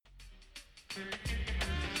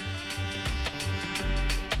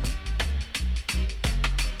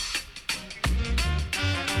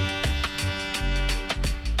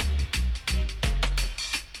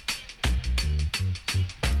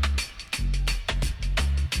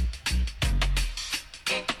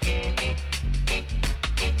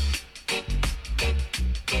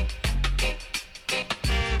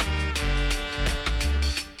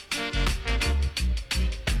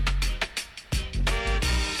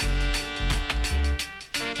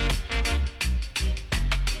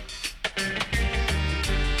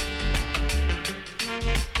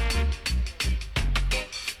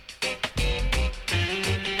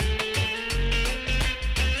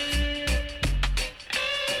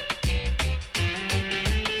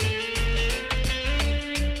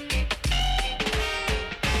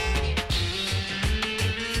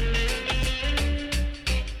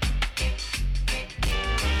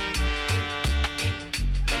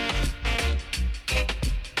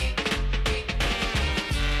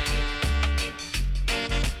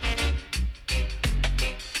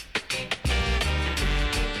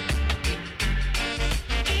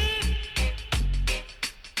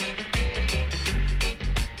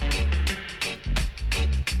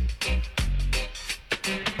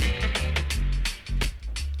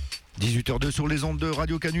Sur les ondes de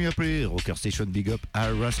Radio Canu après Rocker Station Big Up à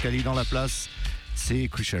Rascally dans la place. C'est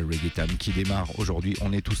Crucial Reggae Time qui démarre aujourd'hui.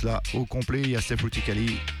 On est tous là au complet. Il y a Steph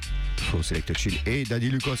Ruticali, Faux Selected Chill et Daddy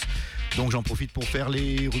Lucas. Donc j'en profite pour faire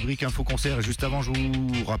les rubriques info concert. Juste avant, je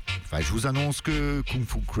vous annonce que Kung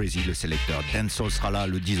Fu Crazy, le sélecteur dancehall, sera là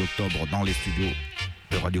le 10 octobre dans les studios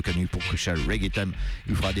de Radio Canu pour Crucial Reggae Time.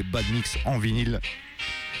 Il fera des bad mix en vinyle.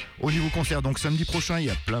 Au niveau concert, donc samedi prochain, il y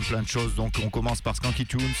a plein de choses. Donc on commence par Skanky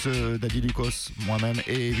Tunes, Daddy Lucas, moi-même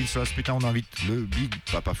et Vince Rasputin. On invite le Big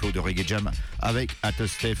Papa Flo de Reggae Jam avec Atta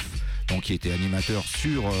Steph, donc qui était animateur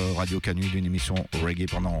sur Radio Canu d'une émission reggae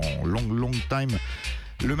pendant long time.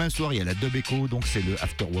 Le même soir, il y a la Dub Echo, donc c'est le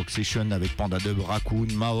After Work Session avec Panda Dub, Raccoon,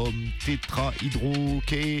 Mahom, Tetra, Hydro,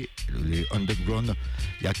 K, les Underground.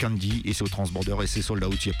 Il y a Candy et c'est au Transborder et c'est sold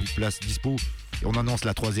out, il n'y a plus de place dispo. Et on annonce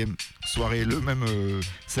la troisième soirée le même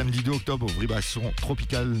samedi 2 octobre au Vibration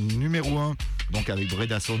Tropical numéro 1, donc avec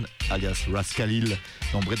Bredasson alias Rascalil,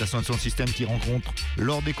 donc Bredasson Sound System qui rencontre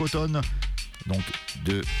Lord et Cotton, donc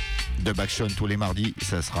de Action tous les mardis.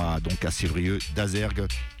 Ça sera donc à Sévrieux d'Azergue.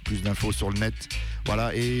 Plus d'infos sur le net.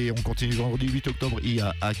 Voilà, et on continue vendredi 8 octobre. Il y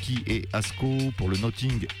a Aki et Asco pour le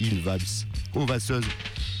Notting Hill Vibes aux Valseuses.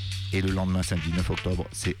 Et le lendemain, samedi 9 octobre,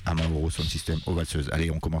 c'est à Mauro Sound System aux Valseuses. Allez,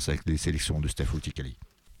 on commence avec les sélections de Steph Ruticali.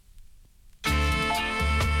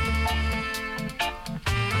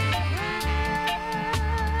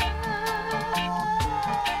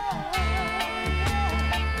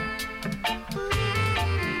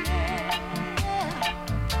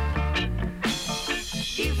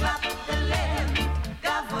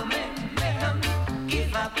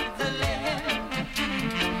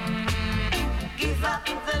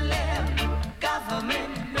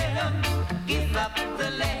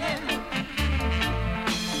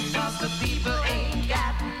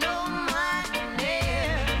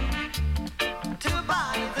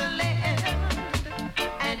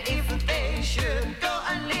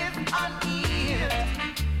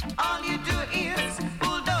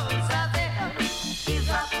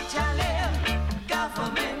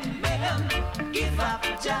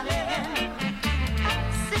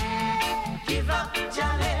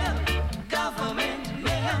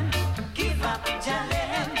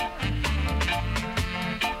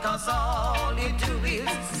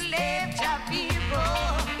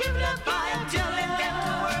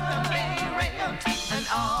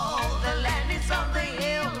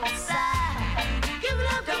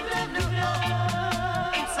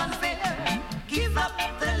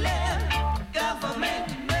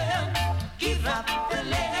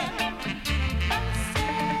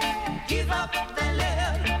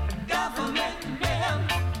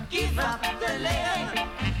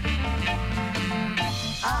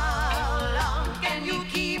 Ah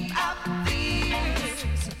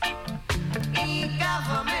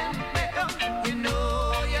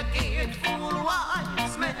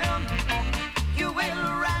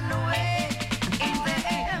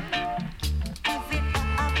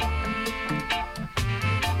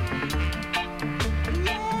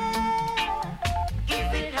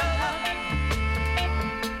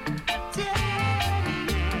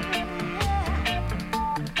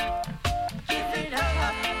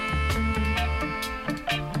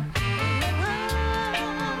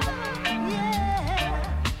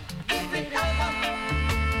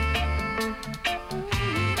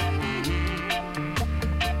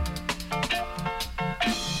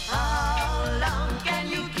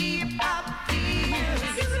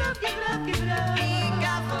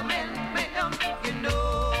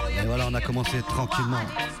a commencé tranquillement,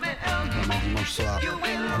 comme un dimanche soir,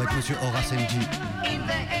 avec Monsieur Horace MD.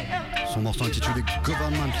 Son morceau intitulé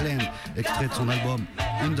Government Land, extrait de son album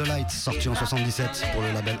In the Light, sorti en 77 pour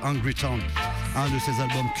le label Hungry Town. Un de ses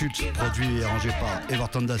albums cultes, produit et arrangé par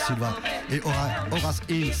Everton da Silva et Horace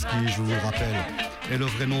Hills, qui, je vous le rappelle, est le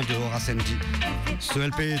vrai nom de Horace MD. Ce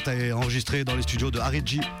LP est enregistré dans les studios de Harry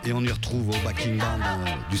G et on y retrouve au backing band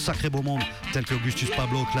du sacré beau monde, tels que Augustus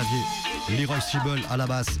Pablo au clavier, Leroy Sibble à la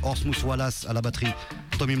basse, Horsmouth Wallace à la batterie,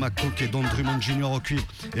 Tommy McCook et Don Drummond Jr. au cuivre,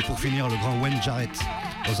 et pour finir le grand Wayne Jarrett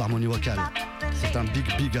aux harmonies vocales. C'est un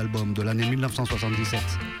big album de l'année 1977.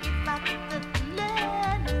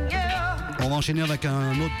 On va enchaîner avec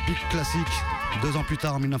un autre big classique. 2 ans plus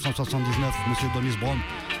tard, en 1979, Monsieur Dennis Brown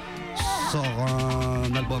sort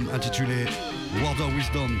un album intitulé Word of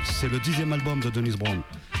Wisdom. C'est le 10e album de Dennis Brown,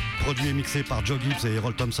 produit et mixé par Joe Gibbs et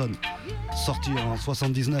Errol Thompson. Sorti en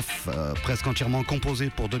 79, presque entièrement composé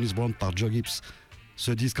pour Dennis Brown par Joe Gibbs. Ce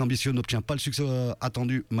disque ambitieux n'obtient pas le succès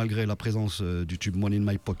attendu malgré la présence du tube Money in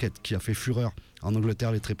My Pocket qui a fait fureur en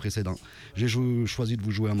Angleterre l'été précédent. J'ai choisi de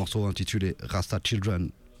vous jouer un morceau intitulé Rasta Children.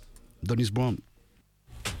 Dennis Brown.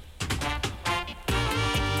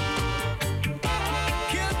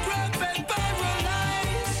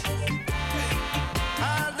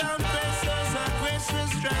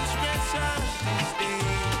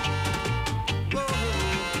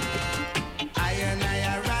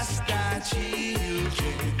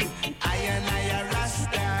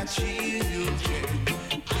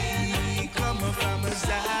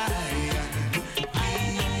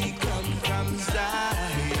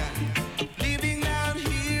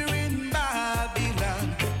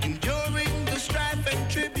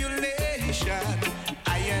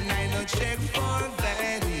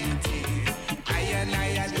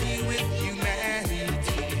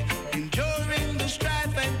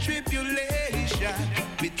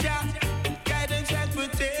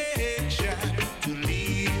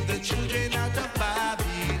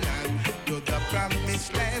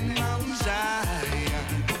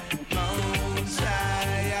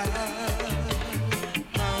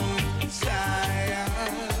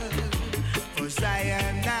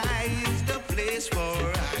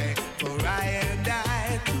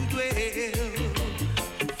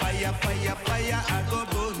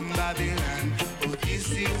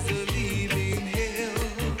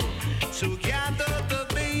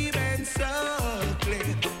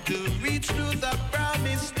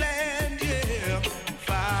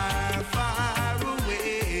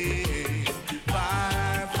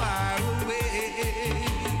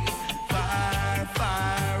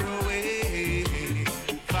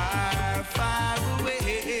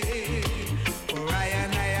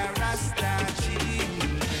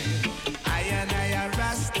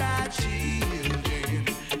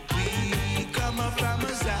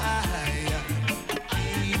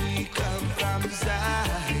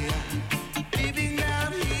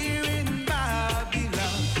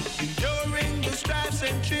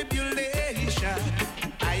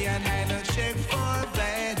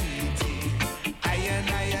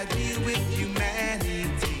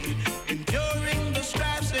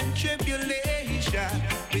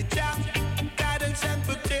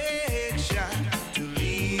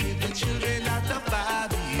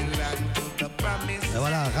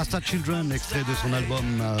 Rasta Children, extrait de son album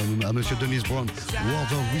à Monsieur Dennis Brown,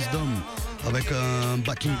 Words of Wisdom, avec un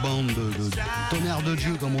backing band de tonnerre de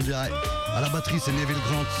Dieu, comme on dirait. À la batterie, c'est Neville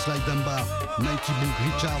Grant, Sly Dunbar, Mighty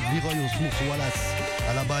Book, Richard, Leroy Osmoth Wallace.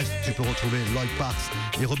 À la basse, tu peux retrouver Lloyd Parks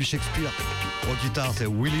et Robbie Shakespeare. Aux guitares, c'est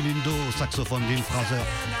Willie Lindo, au saxophone, Dean Fraser.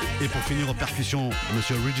 Et pour finir aux percussions,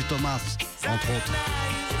 Monsieur Rudy Thomas, entre autres.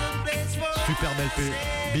 Super belle P,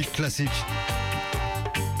 big classique.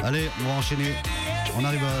 Allez, on va enchaîner. On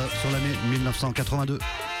arrive sur l'année 1982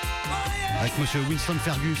 avec Monsieur Winston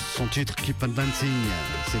Fergus, son titre Keep on Dancing.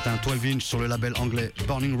 C'est un 12-inch sur le label anglais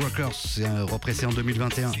Burning Rockers. C'est repressé en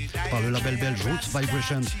 2021 par le label belge Roots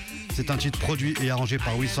Vibration. C'est un titre produit et arrangé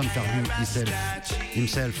par Winston Fergus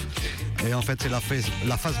himself. Et en fait, c'est la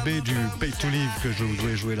phase B du Pay to Live que je vous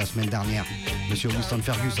ai joué la semaine dernière. Monsieur Winston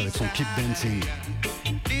Fergus avec son Keep Dancing.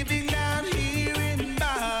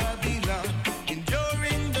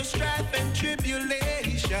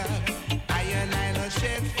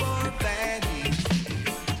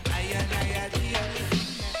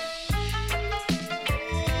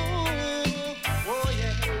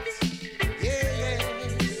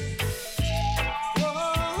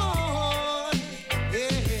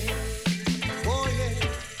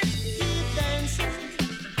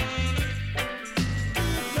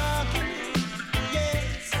 Yeah.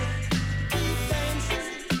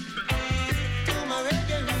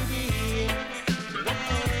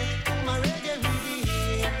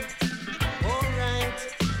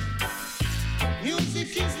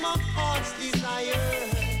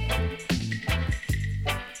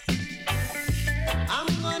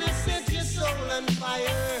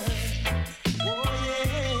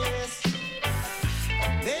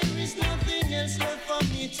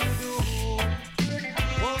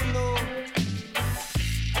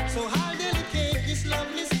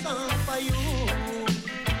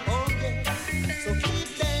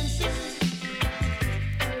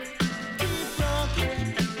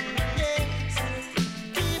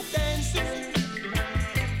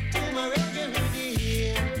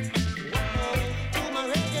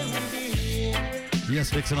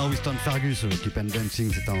 yes, l'excellent Winston Fergus, Keep on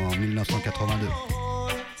Dancing, c'était en 1982.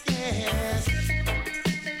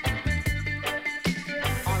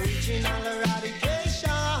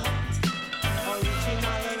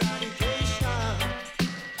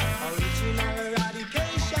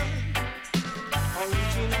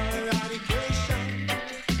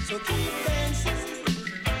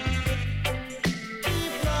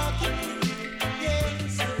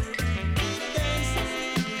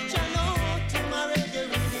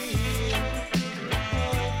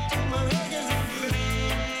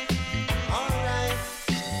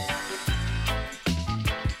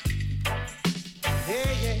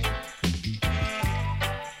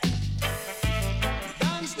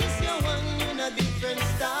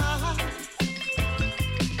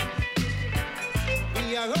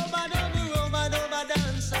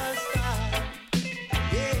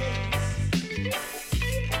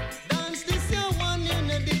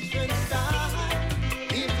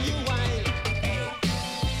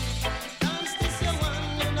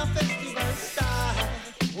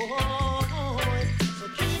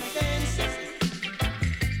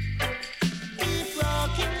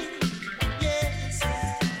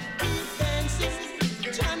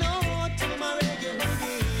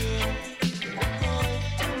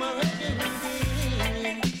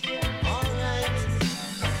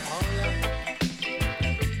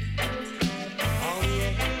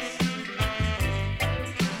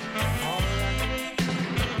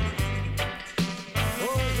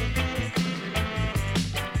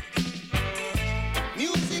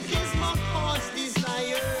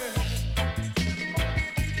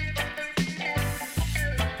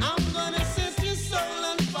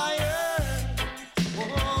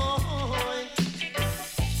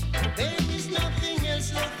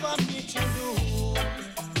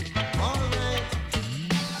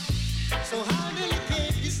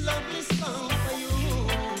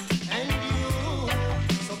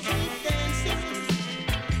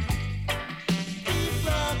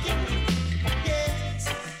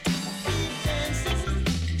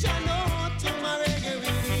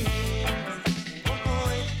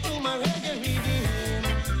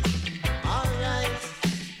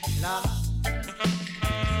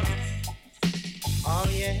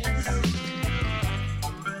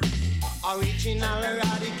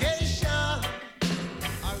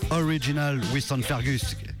 Original Winston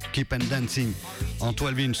Fergus, Keep on Dancing, en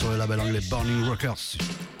 12 inch sur le label anglais Burning Rockers,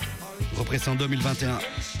 représenté en 2021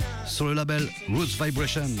 sur le label Roots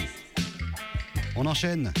Vibration. On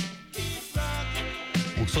enchaîne,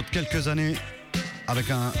 on saute quelques années avec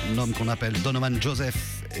un homme qu'on appelle Donovan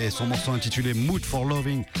Joseph et son morceau intitulé Mood for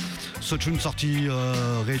Loving. Ce tune sorti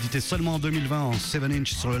réédité seulement en 2020 en 7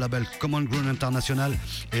 inch sur le label Common Ground International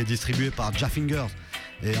et distribué par Jaffinger.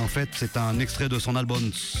 Et en fait, c'est un extrait de son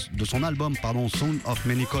album, Sound of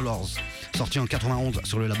Many Colors, sorti en 91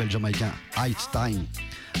 sur le label jamaïcain It's Time.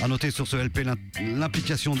 A noter sur ce LP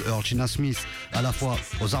l'implication de Earl China Smith à la fois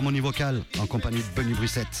aux harmonies vocales en compagnie de Benny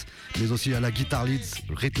Brissett, mais aussi à la guitare leads,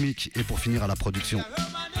 rythmique et pour finir à la production.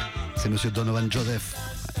 C'est monsieur Donovan Joseph,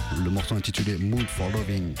 le morceau intitulé Mood for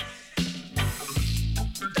Loving.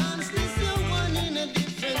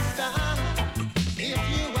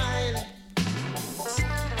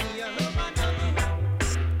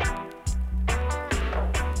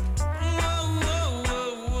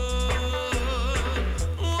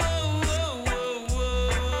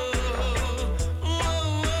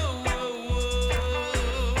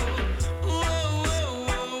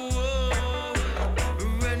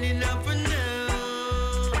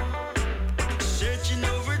 Searching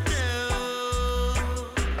over time.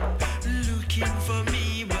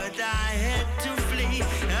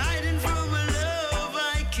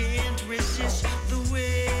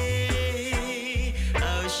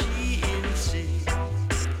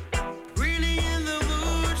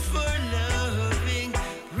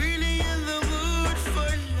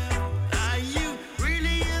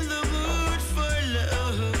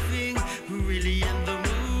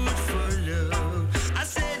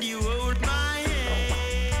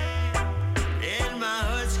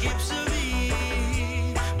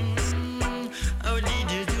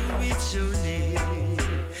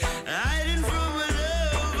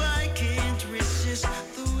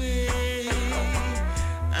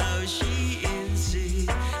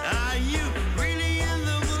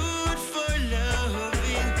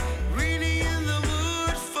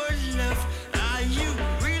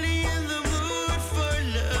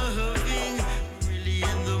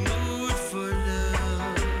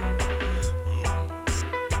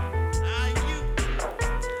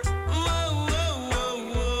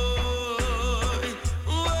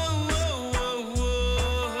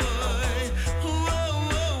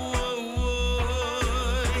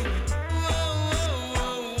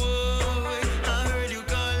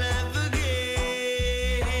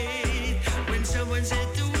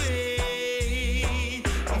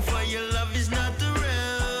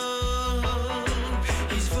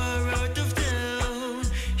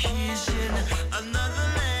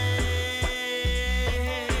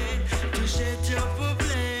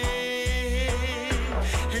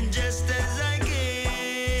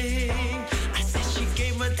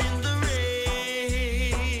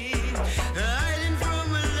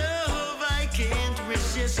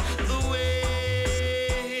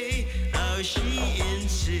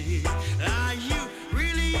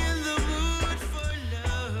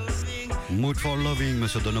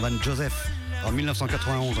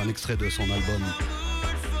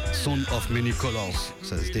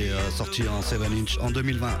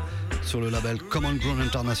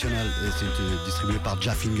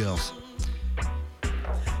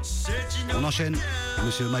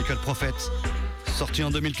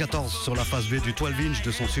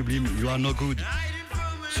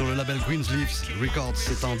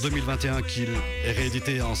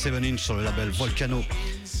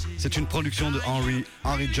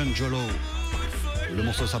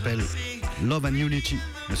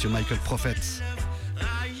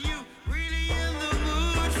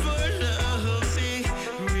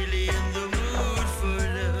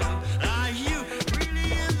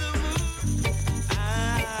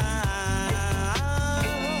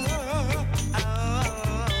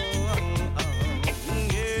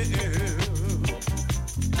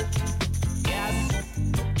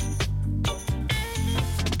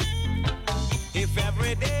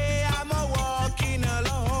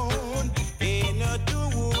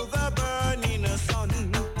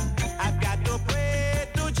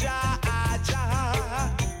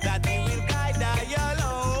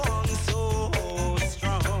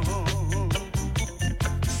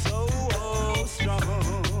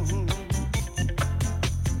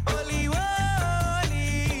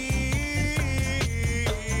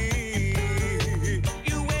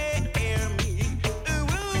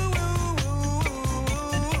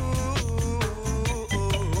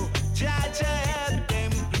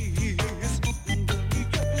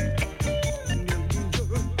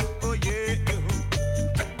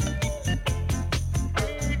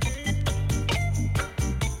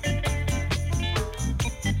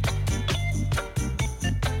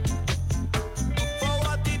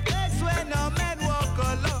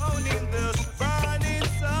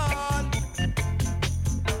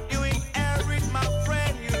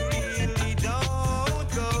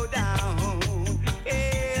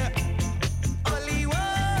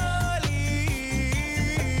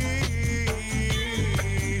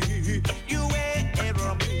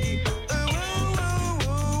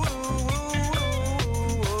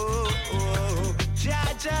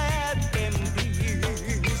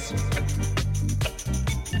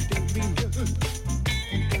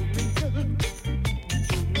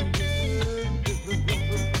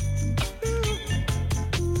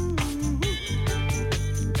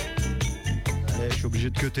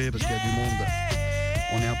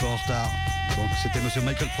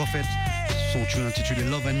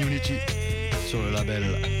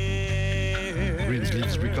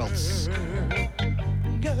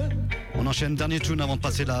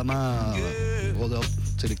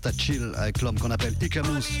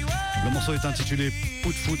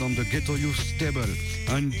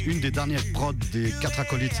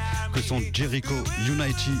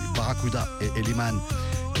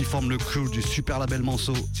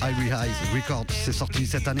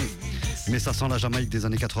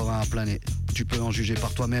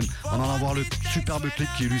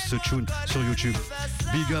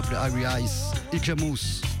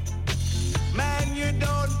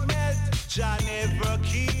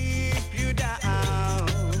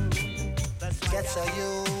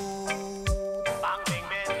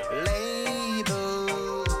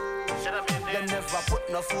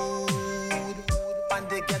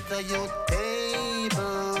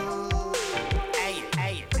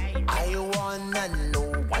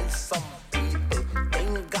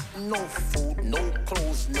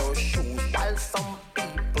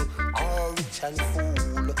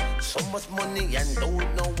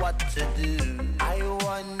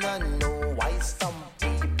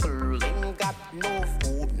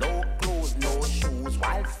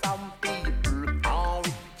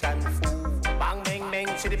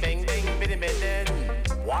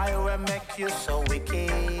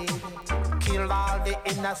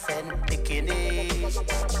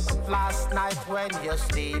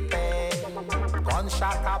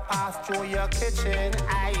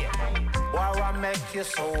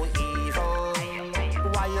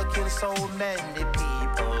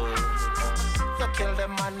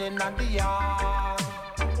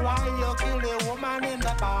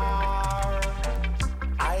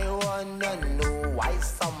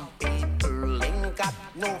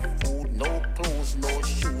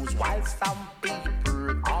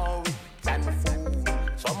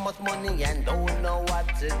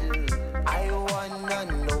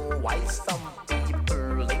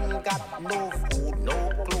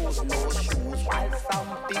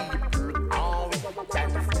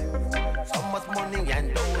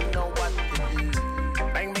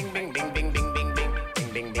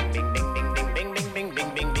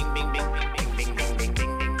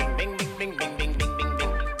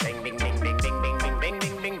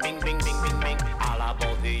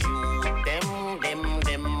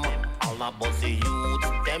 about the youth,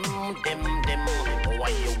 them. Why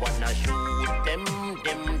you wanna shoot them?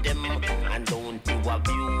 And don't you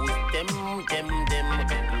abuse them.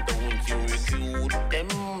 Don't you recruit them.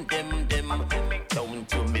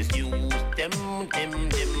 Don't you misuse them.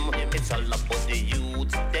 It's all about the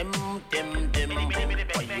youth, them.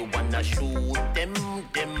 Why you wanna shoot them?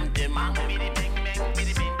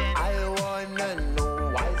 I wanna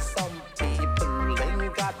know why some people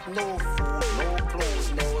ain't got no food, no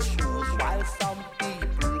clothes, no shoes, while some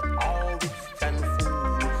people are rich and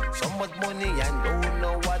fool, so much money and don't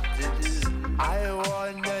know what to do. I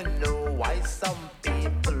wanna know why some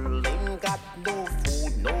people ain't got no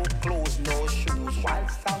food, no clothes, no shoes, while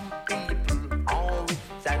some people are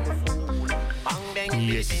rich and fool.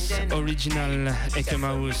 Yes, original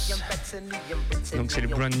Ekemaus. Donc c'est le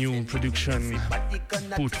brand new production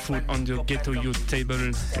Put Food on the Ghetto Youth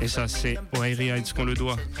Table. Et ça c'est aux Airy Heights qu'on le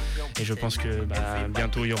doit. Et je pense que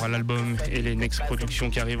bientôt il y aura l'album et les next productions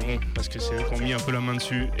qui arriveront. Parce que c'est eux qui ont mis un peu la main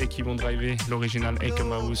dessus et qui vont driver l'original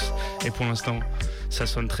Ekemaus. Et pour l'instant ça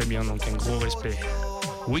sonne très bien, donc un gros respect.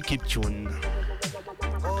 Wicked Tune.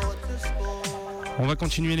 On va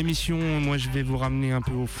continuer l'émission, moi je vais vous ramener un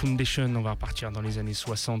peu au Foundation, on va repartir dans les années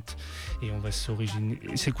 60 et on va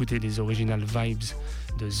s'écouter des original vibes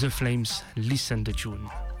de The Flames, Listen the Tune.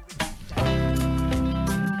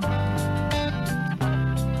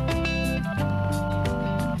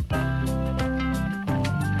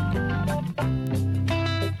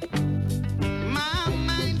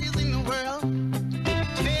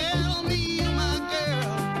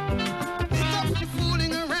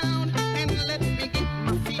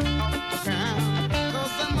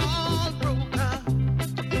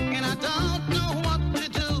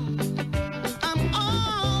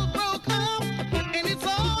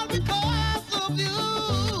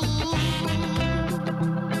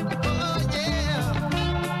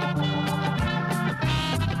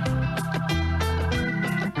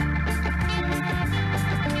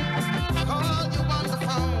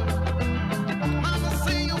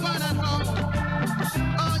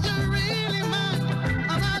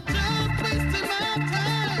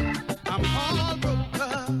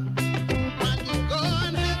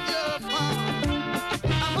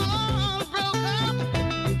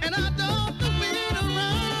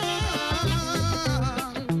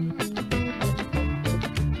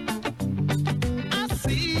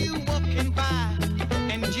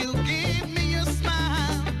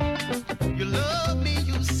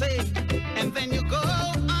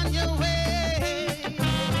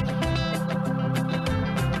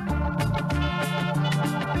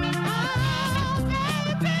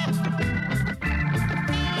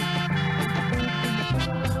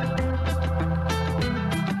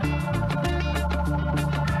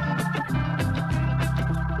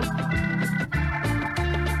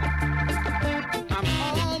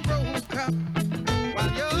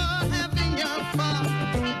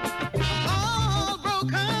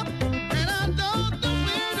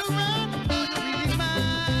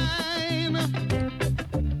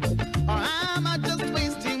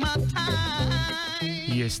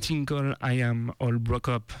 Tinkle, I Am All Broke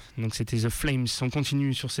Up. Donc c'était The Flames. On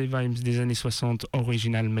continue sur ces vibes des années 60,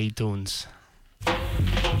 original Maytones.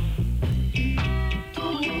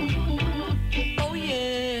 Oh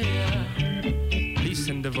yeah.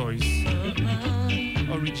 Listen the voice.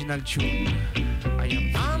 Original tune. I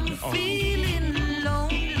am feeling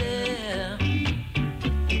lonely.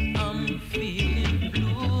 I'm feeling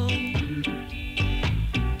blue.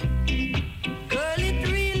 Girl, it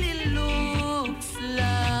really looks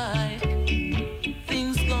like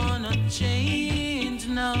things gonna change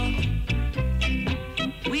now.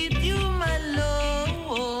 With you, my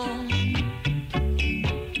love.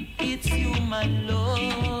 It's you, my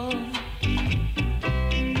love.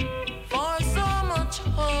 For so much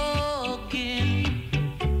hugging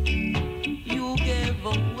you gave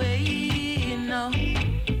away now,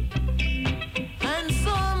 and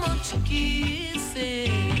so much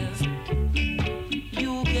kisses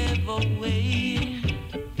you gave away.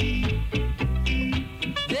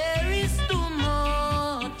 There is too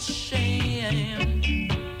much shame,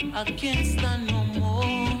 I can't stand no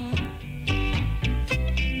more.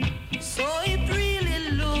 So it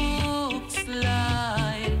really looks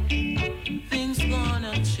like things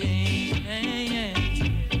gonna change.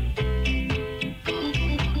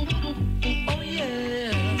 Oh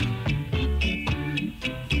yeah.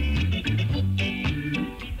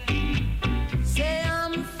 Say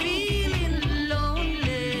I'm feeling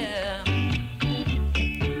lonely.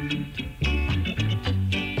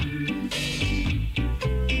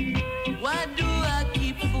 Why do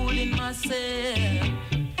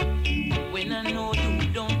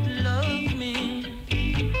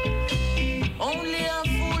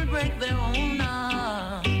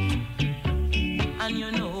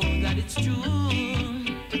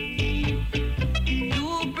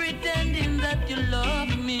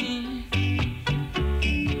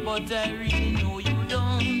but I really know you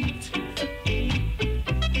don't.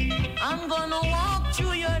 I'm gonna walk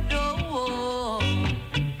through your door,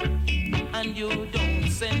 and you don't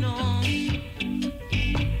say no.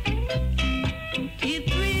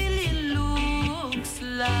 It really looks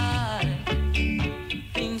like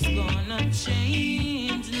things gonna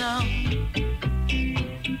change now.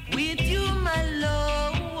 With you, my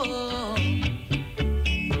love,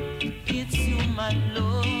 it's you, my love.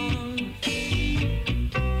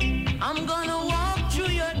 I'm gonna walk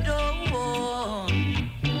through your door,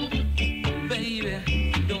 baby,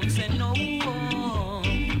 don't say no.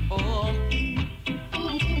 Oh,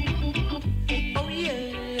 oh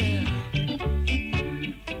yeah.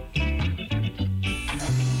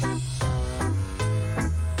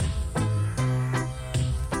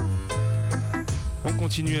 On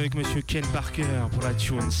continue avec Monsieur Ken Parker pour la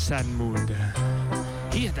tune Sad Mood.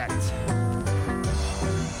 Hear that.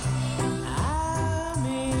 I'm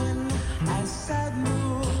in a sad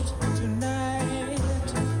mood tonight,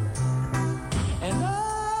 and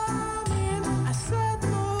I'm in a sad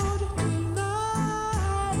mood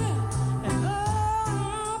tonight, and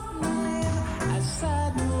I'm in a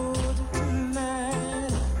sad mood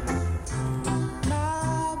tonight.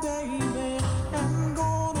 My baby, I'm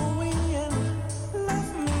gonna win,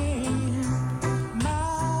 love me.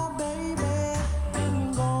 My baby, I'm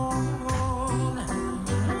gonna.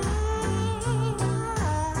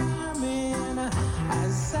 I'm in a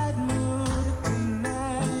sad mood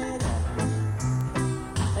tonight.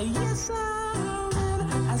 Yes, I'm in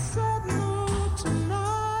a sad mood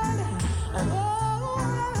tonight. And oh,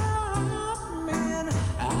 I'm in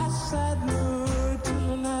a sad mood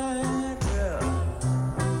tonight.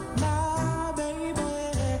 My baby,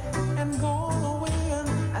 I'm gonna win.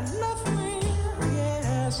 I love me,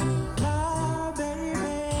 yes. My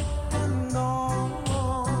baby, I'm gone.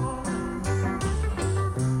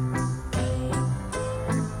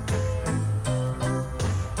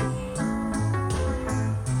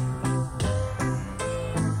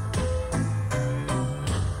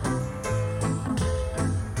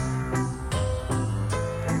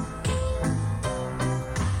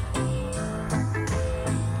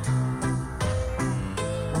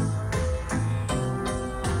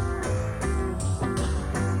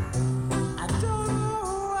 I don't know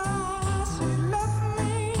why she left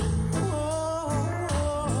me. Oh,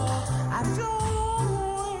 I don't know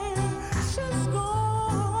when she's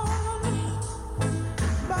gone.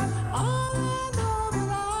 But all I know that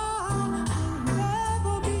I'll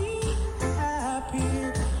never be happy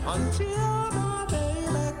until my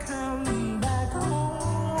baby comes back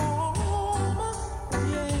home.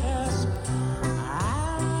 Yes,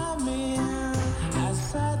 I'm in a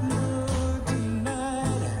sad mood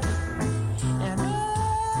tonight. And oh,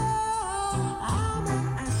 I'm in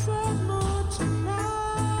a sad mood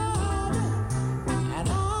tonight. And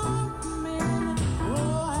I'm in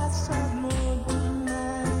a sad mood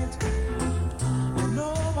tonight. You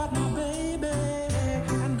know what, my baby,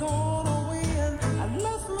 I'm gonna win. I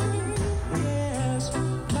love me, yes,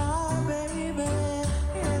 my baby,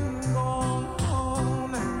 I'm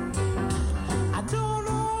gone. I don't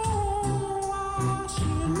know why she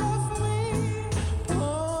left me.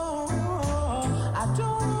 Oh, I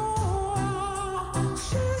don't know why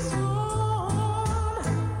she's gone.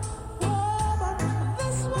 Oh, but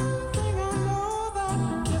this one thing I know, that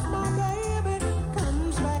if my baby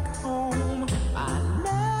comes back home, I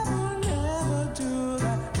never do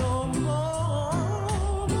that no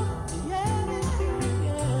more.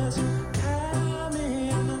 Yes, I'm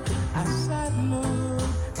in a sad mood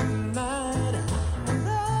tonight.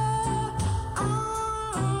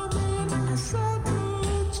 I'm in a sad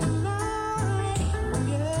mood tonight.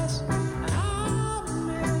 Yes, I'm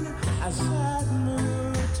in a sad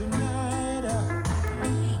mood tonight.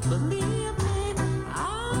 Believe me,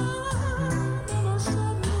 I'm in a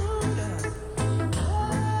sad mood. Oh,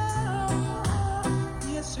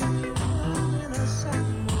 yes, I'm in a sad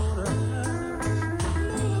mood.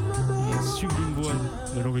 Et sublime voix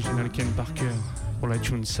de l'original Ken Parker pour la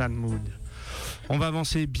tune Sad Mood. On va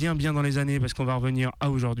avancer bien dans les années parce qu'on va revenir à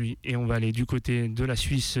aujourd'hui et on va aller du côté de la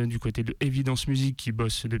Suisse, du côté de Evidence Music qui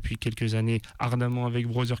bosse depuis quelques années ardemment avec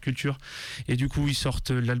Brother Culture, et du coup ils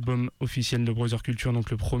sortent l'album officiel de Brother Culture,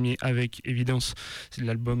 donc le premier avec Evidence.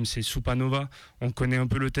 L'album c'est Supernova. On connaît un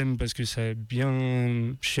peu le thème parce que c'est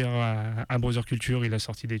bien cher à Brother Culture. Il a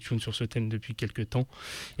sorti des tunes sur ce thème depuis quelques temps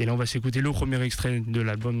et là on va s'écouter le premier extrait de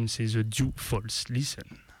l'album, c'est The Dew Falls. Listen.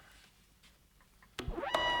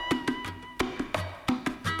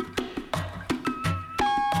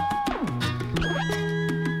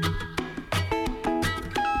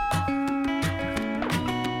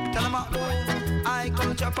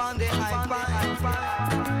 culture on the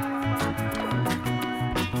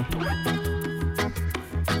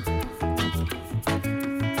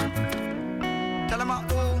Tell them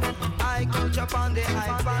high culture on the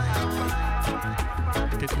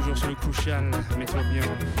T'es toujours sur le Crucial, mets-toi bien,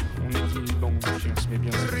 on est bon, on se met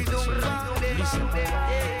bien. Listen.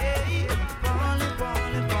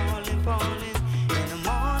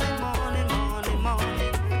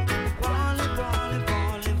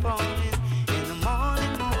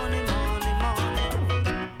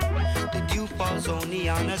 Only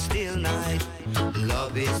on a still night.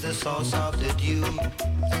 Love is the source of the dew.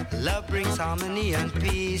 Love brings harmony and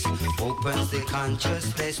peace, opens the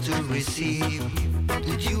consciousness to receive.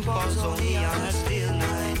 The dew falls only on a still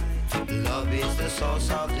night. Love is the source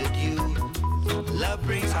of the dew. Love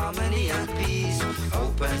brings harmony and peace,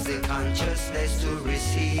 opens the consciousness to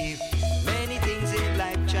receive. Many things in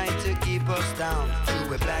life try to keep us down.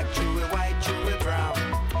 True a black, true a white, true a brown.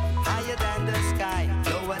 Higher than the sky,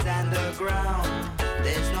 lower than the ground.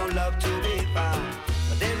 There's no love to be found,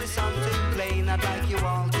 but there is something plain I'd like you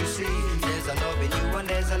all to see. There's a love in you and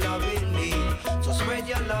there's a love in me. So spread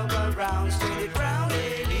your love around, spread it round,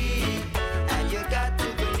 lady. And you got to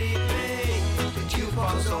believe me, the dew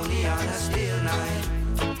falls only on a still night.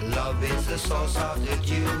 Love is the source of the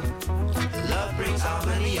dew. Love brings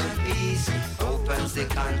harmony and peace, opens the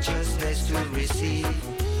consciousness to receive.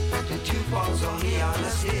 The dew falls only on a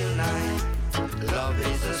still night. Love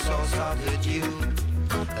is the source of the dew.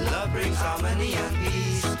 Love brings harmony and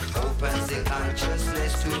peace, opens the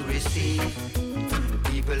consciousness to receive.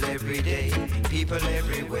 People every day, people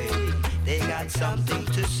every way, they got something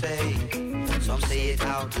to say. Some say it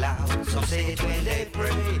out loud, some say it when they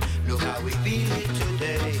pray. Look how we feel it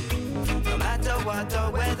today. No matter what the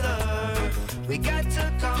weather, we got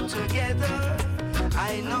to come together.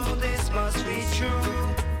 I know this must be true.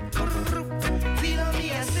 Feel me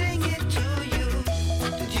and sing it to you.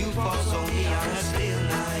 The dew falls only on a still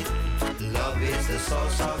night. Love is the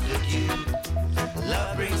source of the dew.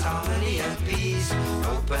 Love brings harmony and peace,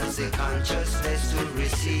 opens the consciousness to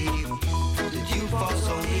receive. The dew falls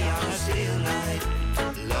only on a still night.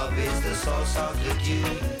 Love is the source of the dew.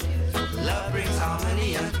 Love brings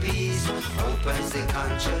harmony and peace, opens the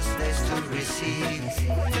consciousness to receive.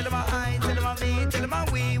 Tell them I, tell them me, tell them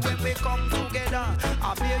we, when we come together,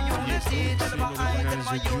 I'll be a unity. Tell them I, tell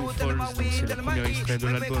them you, tell them we, C'est le premier extrait de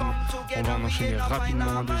l'album. On va en enchaîner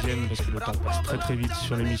rapidement un deuxième parce que le temps passe très très vite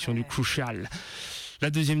sur l'émission du Crucial. La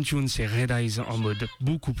deuxième tune, c'est Red Eyes en mode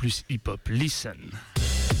beaucoup plus hip-hop. Listen.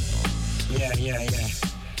 Yeah.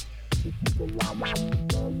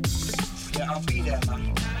 Yeah, I'll be there,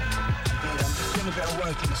 man. I'm just doing a bit of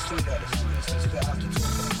work in the studio. It's a bit hard to talk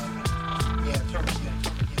at the moment. Yeah, probably.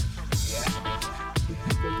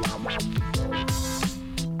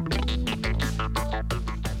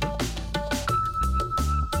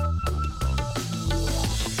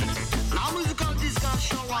 Now musical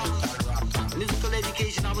discussion show. Musical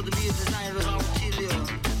education about the music design was out till you.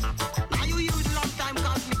 Now you use long time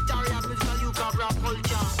cosmic theory and musical you can rap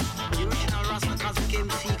culture. The original Rasta cosmic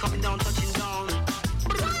MC coming down, touching down.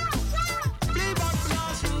 Play back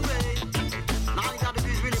blast away. Now you got the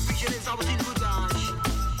really appreciate this about the gosh.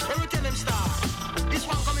 Let me tell them start. This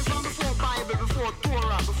one coming from before Bible, before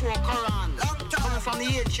Torah, before Quran. Coming from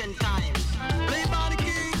the ancient times. Play by the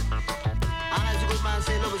king. And as the good man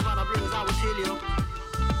say, love is what I bring, I will tell you.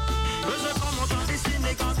 There's a come out of the sin,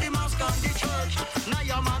 they got the mask on the church. Now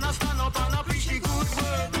your man a stand up and a preach the good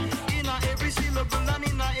word. In a every syllable and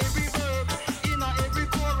in a every verb. In a every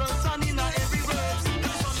chorus and in a every verse. The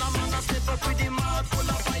son of man a step up with the mouth full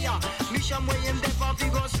of fire. Mission way him deaf off, he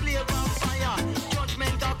go slave on fire.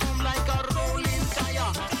 Judgment a come like a rolling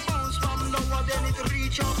tire. Bounce from lower then it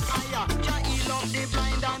reach up higher. Jah heal up the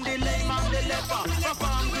blind and the lame and the leper.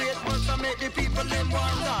 Perform great works and make the people them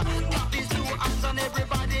wonder. Tap his two hands and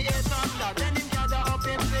everybody is under. Then him gather up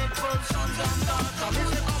him faithful sons and daughters. He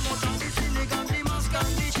say come out of the synagogue, the mosque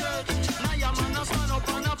and the church. Now your man a stand up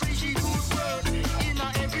and a preach the good word. In a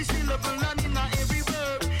every syllable and in a every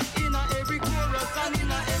verb. In a every chorus and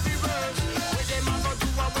in a every verse. Where them a go do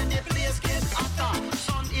when the place get hotter.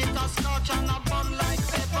 Sun hit a scorch and a burn like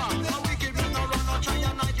pepper. A wicked man a run a try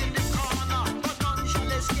and hide in the corner. But none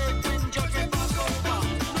shall escape when judgment pass over. No,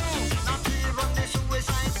 not to run the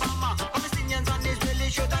suicide bomber. Palestinians and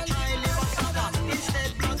Israelis should have tried live together.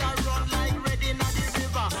 Instead blood a run like red in the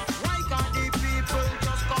river. Why can't the people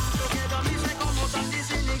just come together? Me say come out of the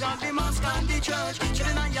synagogue, the mosque and the church.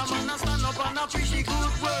 Say now your man a stand up and a preach the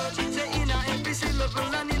good word. Say in a every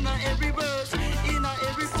syllable and in a every verse. In a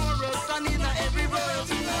every chorus and in a every verse.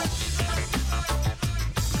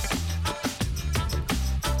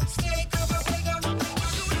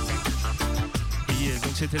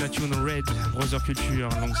 c'était la tune Red, Brother Culture,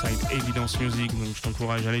 alongside Evidence Music. Donc je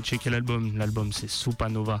t'encourage à aller checker l'album. L'album c'est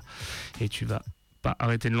Supernova et tu vas pas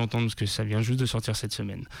arrêter de l'entendre parce que ça vient juste de sortir cette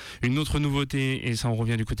semaine. Une autre nouveauté, et ça on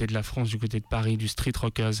revient du côté de la France, du côté de Paris, du Street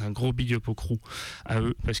Rockers, un gros big up au crew à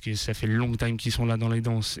eux parce que ça fait long time qu'ils sont là dans les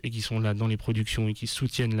danses et qu'ils sont là dans les productions et qu'ils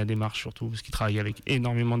soutiennent la démarche surtout parce qu'ils travaillent avec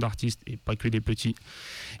énormément d'artistes et pas que des petits.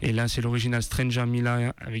 Et là c'est l'original Stranger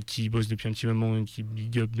Mila avec qui ils bossent depuis un petit moment et qui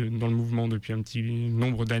big up dans le mouvement depuis un petit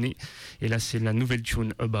nombre d'années. Et là c'est la nouvelle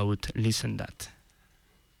tune About, Listen That.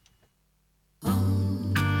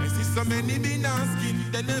 So many been asking,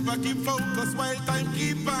 they never keep focus while time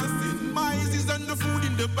keep passing. My eyes is on the food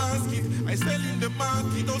in the basket, I sell in the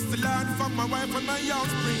market, those the land for my wife and my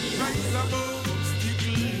offspring. Rise above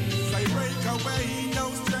obstacles, I break away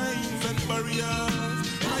those chains and barriers.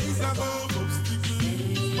 Rise above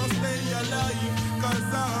obstacles, must stay alive,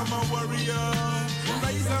 cause I'm a warrior.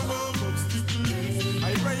 Rise above obstacles,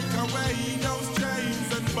 I break away those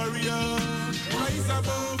chains and barriers. Rise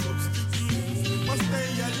above obstacles, must stay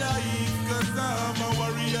alive, cause I'm a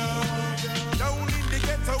warrior. Down in the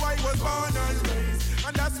ghetto I was born and raised,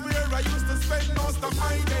 and that's where I used to spend most of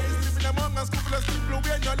my days. Living among a school of people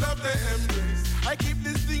when you love the embrace. I keep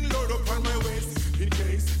this thing load up on my waist, in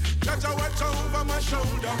case Judge I watch over my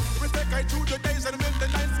shoulder. Protect I through the days and when the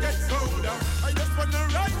nights get colder. I just wanna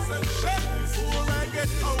rise and shine before I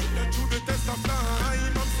get older. Through the test of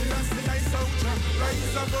time, I'm still a soldier.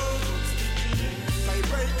 Rise above, I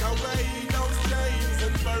break away those chains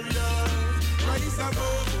and barriers. Rise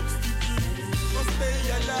above obstacles, must stay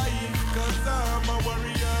alive, cause I'm a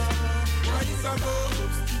warrior. Rise above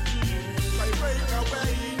obstacles, I break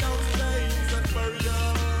away those chains and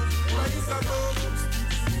barriers. Rise above obstacles,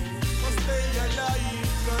 must stay alive,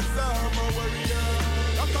 cause I'm a warrior.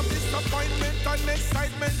 Lot of disappointment and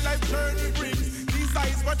excitement life journey brings. These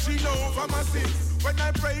eyes watching over my sins. When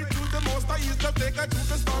I pray to the most, I used to take her to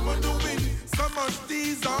the storm of the wind. So much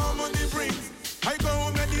these harmony brings. I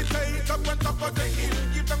go meditate up on top of the hill.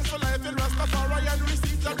 Give thanks for life in Rastafari and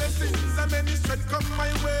receive the blessings. And many strength come my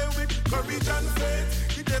way with courage and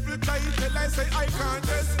faith. The devil try till I say I can't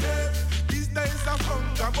escape. These days of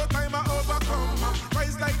hunger, but I'm a overcomer.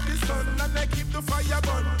 Rise like the sun and I keep the fire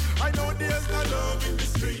burn. I know there's no love in the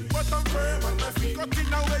street, but I'm firm on my feet.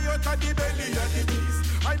 Cutting away out of the belly of the beast.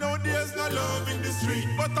 I know there's no love in the street,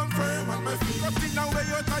 but I'm firm on my feet. Cutting away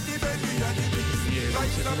out of the belly of the beast.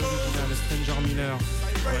 C'est l'original Stranger Miller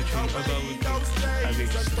pour la tune About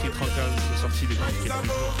avec Street Rockers, c'est sorti depuis quelques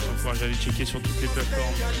jours. Je t'encourage à aller checker sur toutes les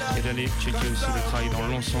plateformes et d'aller checker aussi le travail dans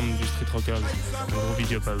l'ensemble du Street Rockers. Un gros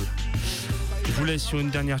vidéo pas eux. Je vous laisse sur une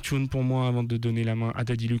dernière tune pour moi avant de donner la main à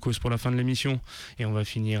Daddy Lucas pour la fin de l'émission. Et on va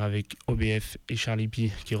finir avec OBF et Charlie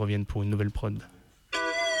P qui reviennent pour une nouvelle prod.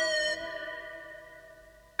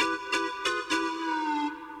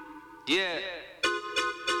 Yeah.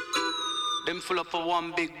 Them full up for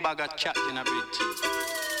one big bag of chat in a bit.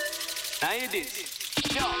 Now hear this.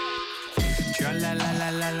 Yo. Tra la la la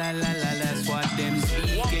la la la la, that's what them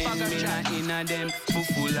speaking. Me not inna them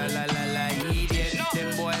fufu la la la la idiot.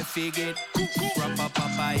 Them boy figure proper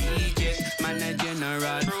papa idiot. Man a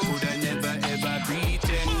general coulda never ever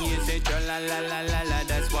pretend. You say tra la la la la la,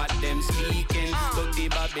 that's what them speaking. But the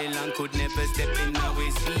Babylon could never step in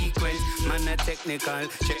our sequence. Man a technical,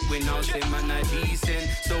 check we now say man a decent.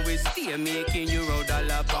 So we still making you roll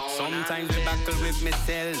dollar box. Sometimes we battle with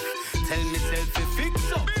myself. Tell myself to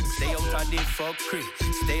fix up. Stay out of the fuckery,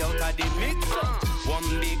 stay out of the mix up.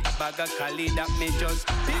 One big bag of Cali that me just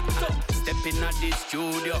picked up. Step in at the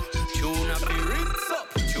studio, tune up the rinse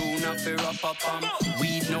up. Tune up the wrap up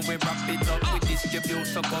weed, now we wrap it up. We distribute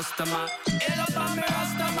to customer. Hell up on me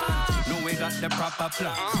Rastaman. Now we got the proper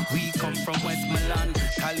plan. We come from West Milan,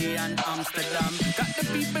 Cali and Amsterdam. Got the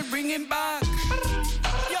people bringing back.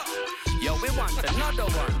 Yo, we want another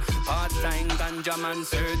one. Part-time ganja man,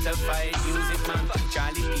 certified music man.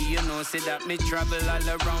 Charlie P, you know, say that me travel all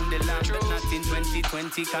around the land. But not in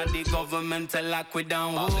 2020, cause the government to lock we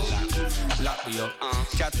down. Lock me up,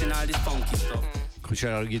 chatting all this funky stuff.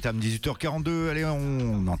 Crucial Reggaeton, 18h42. Allez,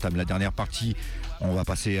 on entame la dernière partie. On va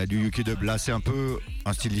passer à du UK Dub. Là, c'est un peu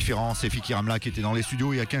un style différent. C'est Fiki Ramla qui était dans les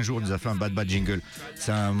studios il y a 15 jours. Il nous a fait un bad jingle.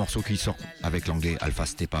 C'est un morceau qui sort avec l'anglais Alpha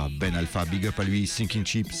Stepa. Ben Alpha, big up à lui. Sinking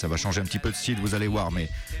Cheap. Ça va changer un petit peu de style, vous allez voir. Mais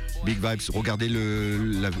big vibes. Regardez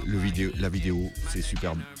la vidéo. C'est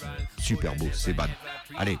super beau. C'est bad.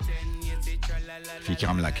 Allez. Fiki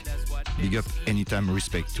Ramlak. Big up, anytime,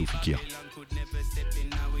 respect to Fikir.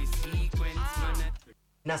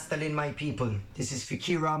 Nastalin, my people. This is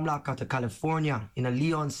Fikir Ramlak out of California in a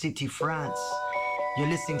Lyon City, France. You're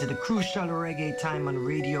listening to the Crucial Reggae Time on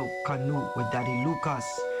Radio Canoe with Daddy Lucas.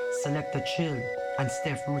 Select a chill. and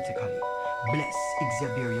Steph Rutically. Bless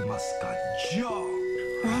Xavier Muscat. Jaw.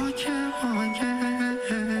 Oh yeah.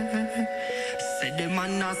 Say them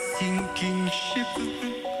on a sinking ship.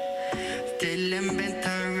 Tell them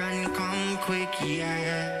better run, come quick,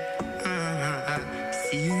 yeah.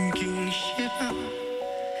 Sinking ship,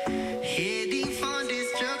 heading for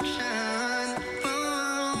destruction.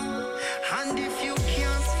 Oh. And if you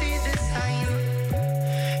can't see the sign,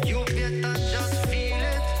 you better just feel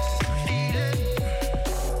it, feel it.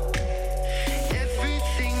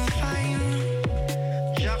 Everything fine,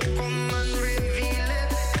 just come and reveal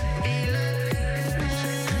it, feel it.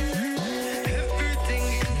 Everything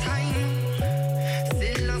in time,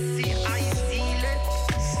 still I see, I seal it,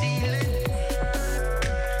 seal it.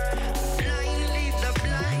 Blindly the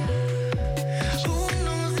blind, who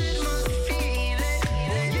knows it must feel it,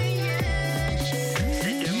 yeah.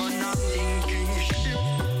 Say them are not sinking ship.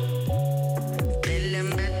 Tell them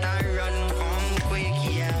better run, come quick,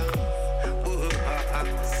 yeah.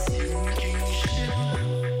 Sinking ship,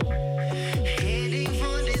 heading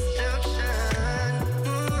for destruction.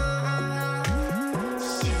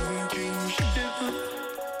 Sinking ship.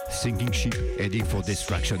 Sinking Ship, Heading for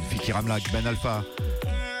Destruction, Fikir Amlak, Ben Alpha,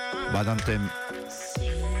 Bad Anthem.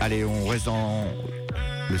 Allez, on reste dans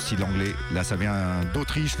le style anglais. Là, ça vient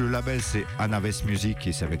d'Autriche. Le label, c'est Anaves Music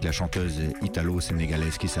et c'est avec la chanteuse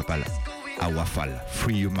italo-sénégalaise qui s'appelle Awafal.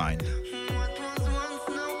 Free Your Mind. What was once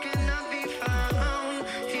now cannot be found.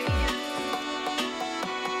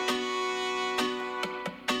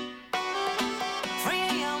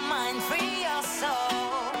 Free your mind, free your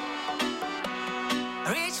soul.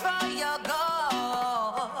 Reach for your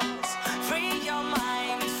goals. Free your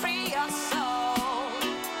mind, free your soul.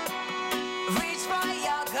 Reach for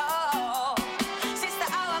your goal. Sister,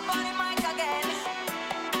 our body mic again.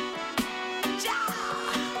 Ja.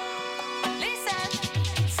 Listen.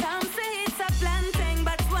 Some say it's a plan thing,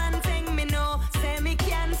 but one thing me know. Say me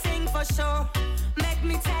can sing for sure. Make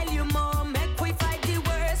me tell you more. Make we fight the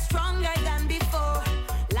worst stronger than before.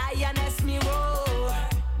 Lioness me roar.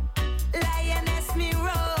 Lioness me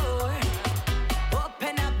roar.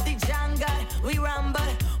 Open up the jungle, we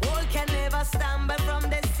rumble. All can never stumble from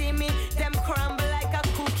the see me. Them crumble like a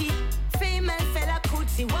cookie. Female fella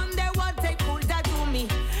coochie. Wonder what they could da do me.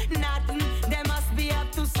 Nothing. They must be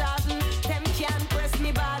up to something. Them can't press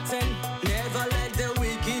me button. Never let the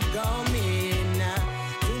wicked go in.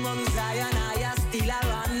 To Mount Zion, I am still a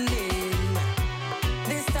running.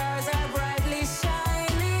 The stars are brightly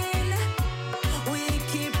shining. We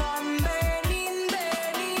keep on burning,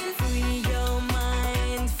 burning. Free your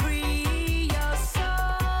mind, free your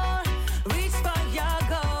soul. Reach for your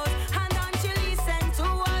goal, and don't you listen to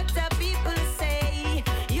what the people say.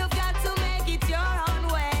 You've got to make it your own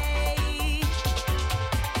way.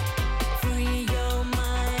 Free your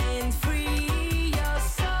mind, free your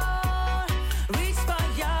soul. Reach for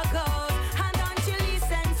your goal, and don't you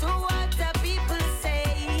listen to what the people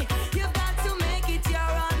say. You've got to make it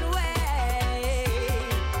your own way.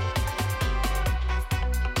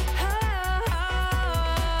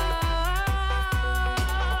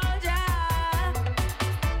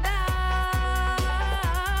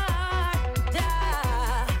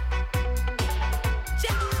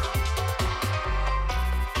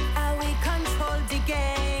 How we control the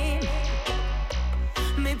game.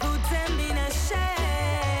 Me put them in a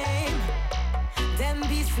shame. Them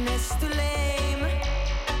business to lame.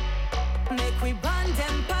 Make we burn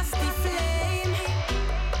them past the flame.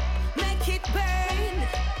 Make it burn.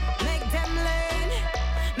 Make them learn.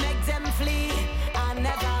 Make them flee and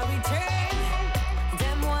never return.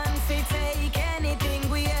 Them one fi take anything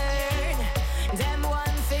we earn. Them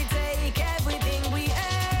one fi take everything we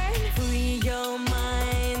earn. Free your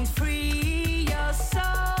mind, free your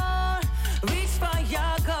soul. Reach for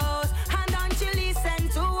your goals, and don't you listen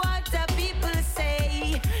to what the people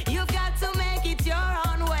say. You've got to make it your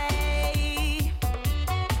own way.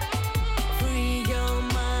 Free your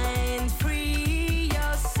mind, free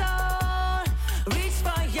your soul. Reach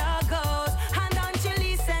for your goals, and don't you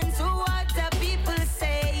listen to what the people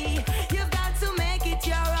say. You've got to make it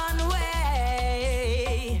your own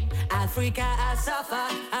way. Africa I suffer,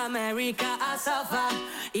 America I suffer,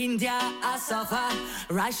 India I suffer,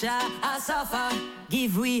 Russia I suffer.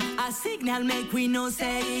 Give we a signal, make we know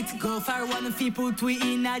say it. Go for one fi put we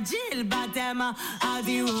in a jail, but them are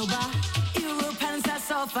the robber. Europeans a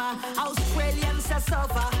suffer, Australians a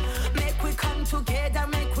suffer. Make we come together,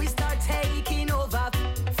 make we start taking over.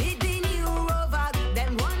 Feed the new rover,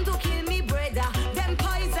 them want to kill me brother. Them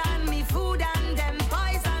poison me food and them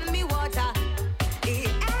poison me water.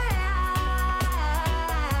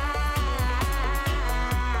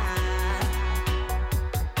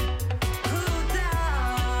 Who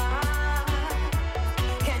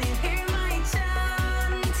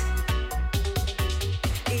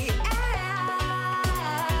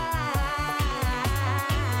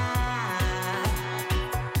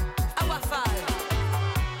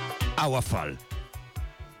Awafal,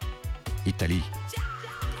 Italie.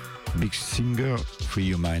 Big Singer, Free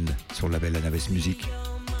Your Mind, sur le label Anaves Music,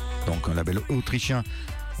 donc un label autrichien.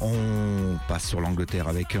 On passe sur l'Angleterre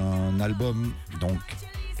avec un album donc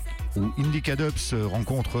où Indica Dubs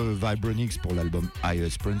rencontre Vibronix pour l'album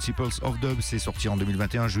Highest Principles of Dub. C'est sorti en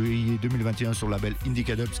 2021, juillet 2021 sur le label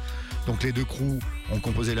Indica Dubs. Donc les deux crews ont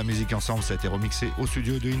composé la musique ensemble, ça a été remixé au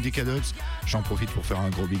studio de Indica Dubs. J'en profite pour faire un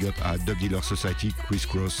gros big up à Dub Dealer Society, Chris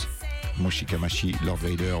Cross, Moshikamashi, Lord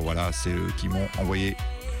Vader. Voilà, c'est eux qui m'ont envoyé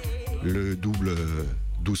le double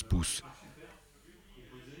 12 pouces.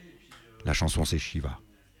 La chanson c'est Shiva.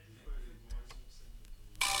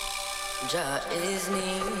 Jah is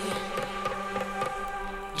near,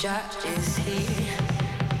 Jah is here.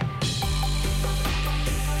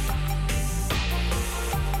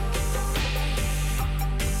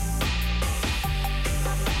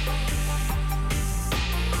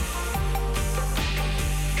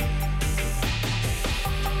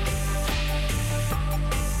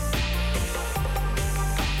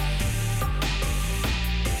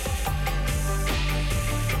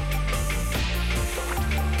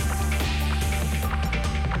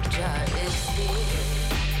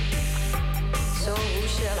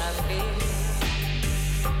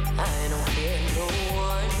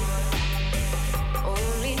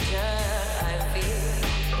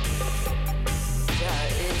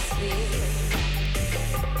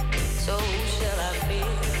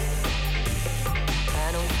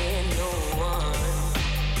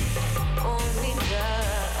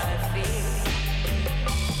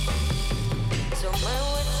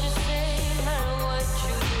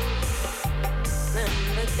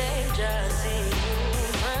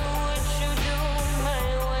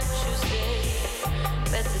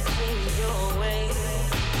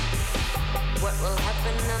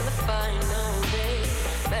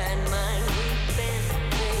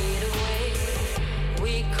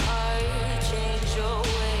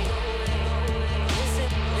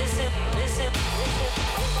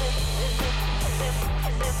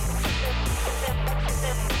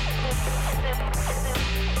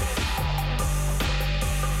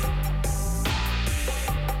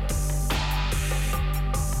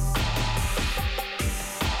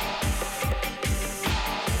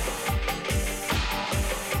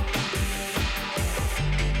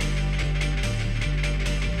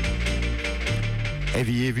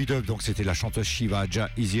 Heavy Dub, donc c'était la chanteuse Shiva, Jah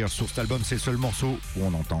Easier. Sur cet album, c'est le seul morceau où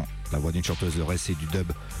on entend la voix d'une chanteuse, le reste c'est du dub.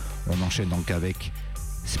 On enchaîne donc avec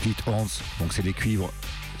Split Horns, donc c'est les cuivres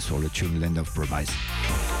sur le tune Land of Promise.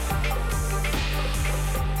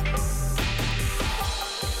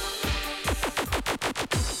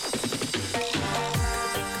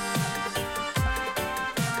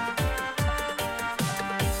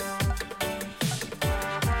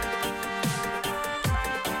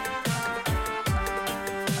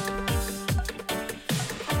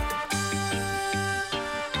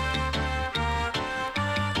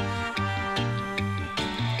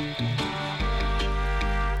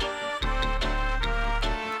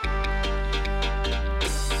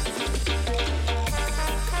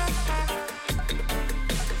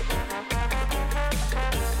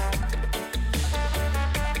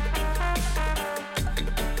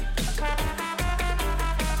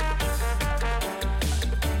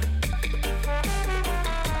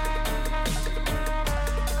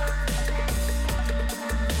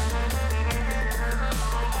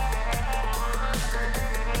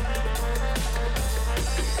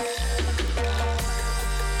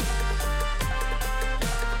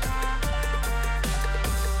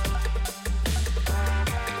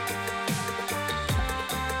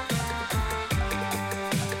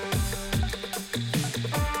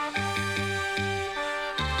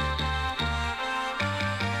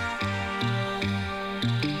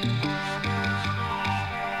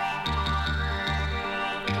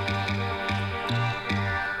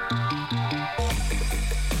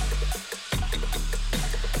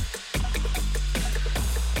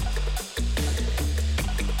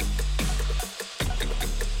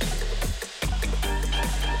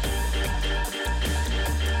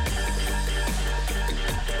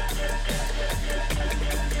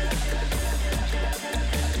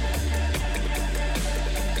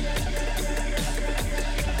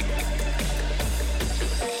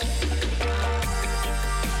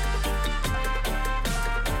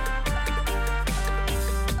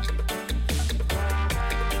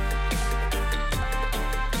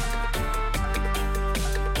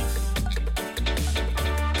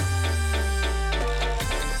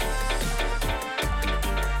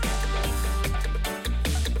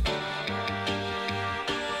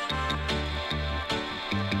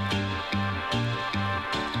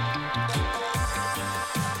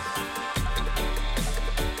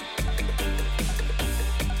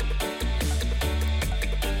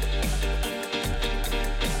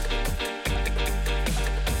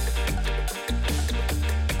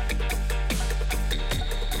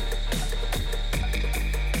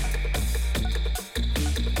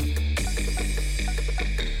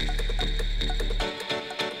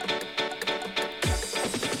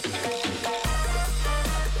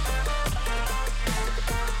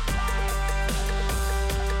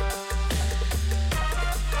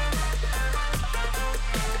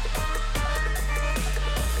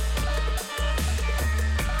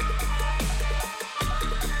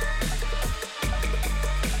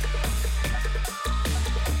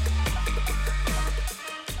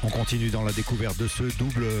 continue dans la découverte de ce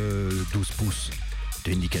double 12 pouces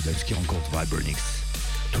de Indica Dubs qui rencontre Vibronix.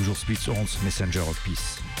 Toujours Speed Sounds, Messenger of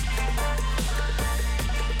Peace.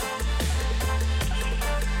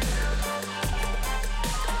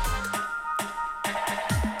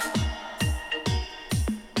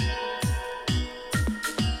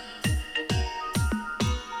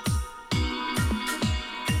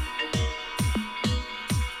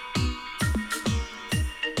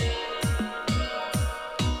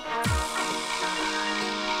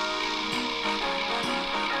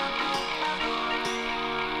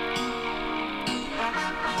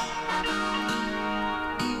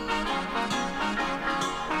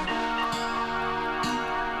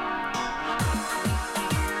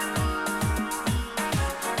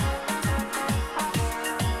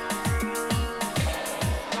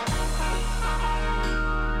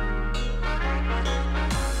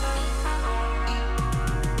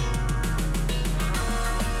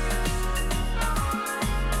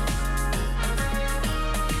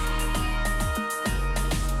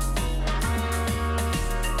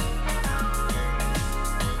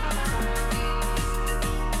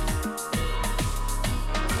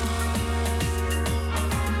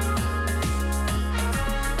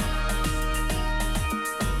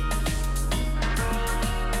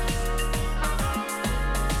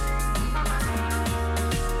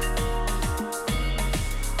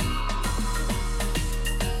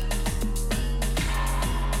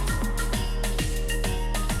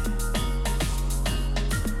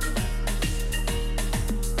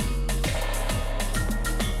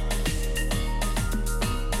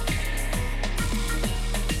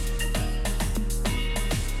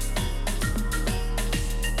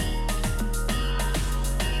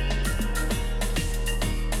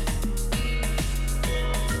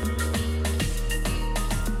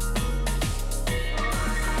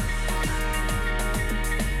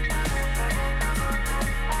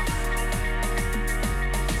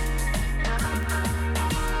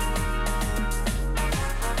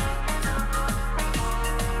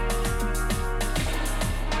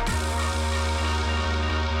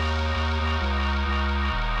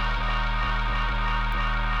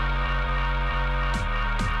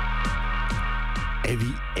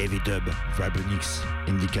 Heavy Dub, Vibronix,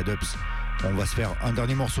 Indica Dubs. On va se faire un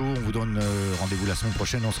dernier morceau, on vous donne rendez-vous la semaine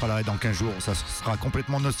prochaine, on sera là dans 15 jours, ça sera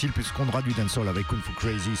complètement nos styles puisqu'on aura du dancehall avec Kung Fu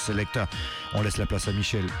Crazy, Selecta. On laisse la place à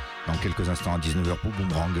Michel dans quelques instants à 19h pour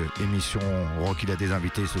Boomerang, émission rock, il a des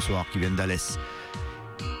invités ce soir qui viennent d'Alès.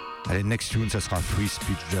 Allez, next tune, ça sera Free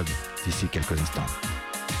Speech Dub d'ici quelques instants.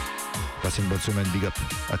 Passez une bonne semaine, big up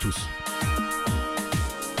à tous.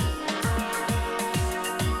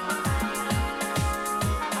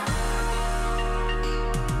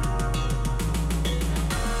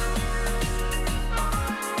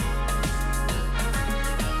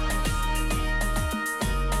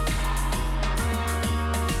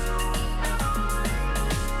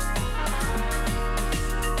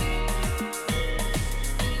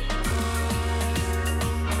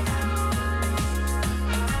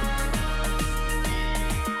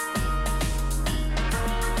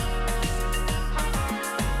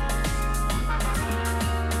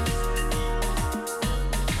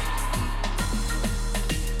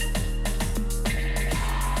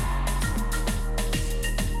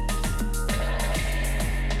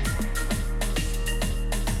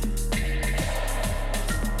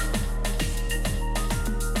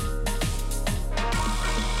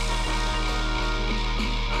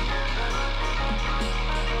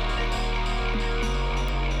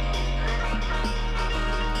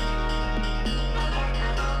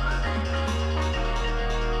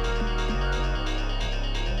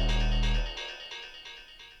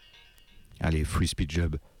 Allez, Free Speed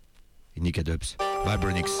Job, Indica Dubs,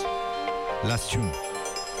 Vibronix, last tune.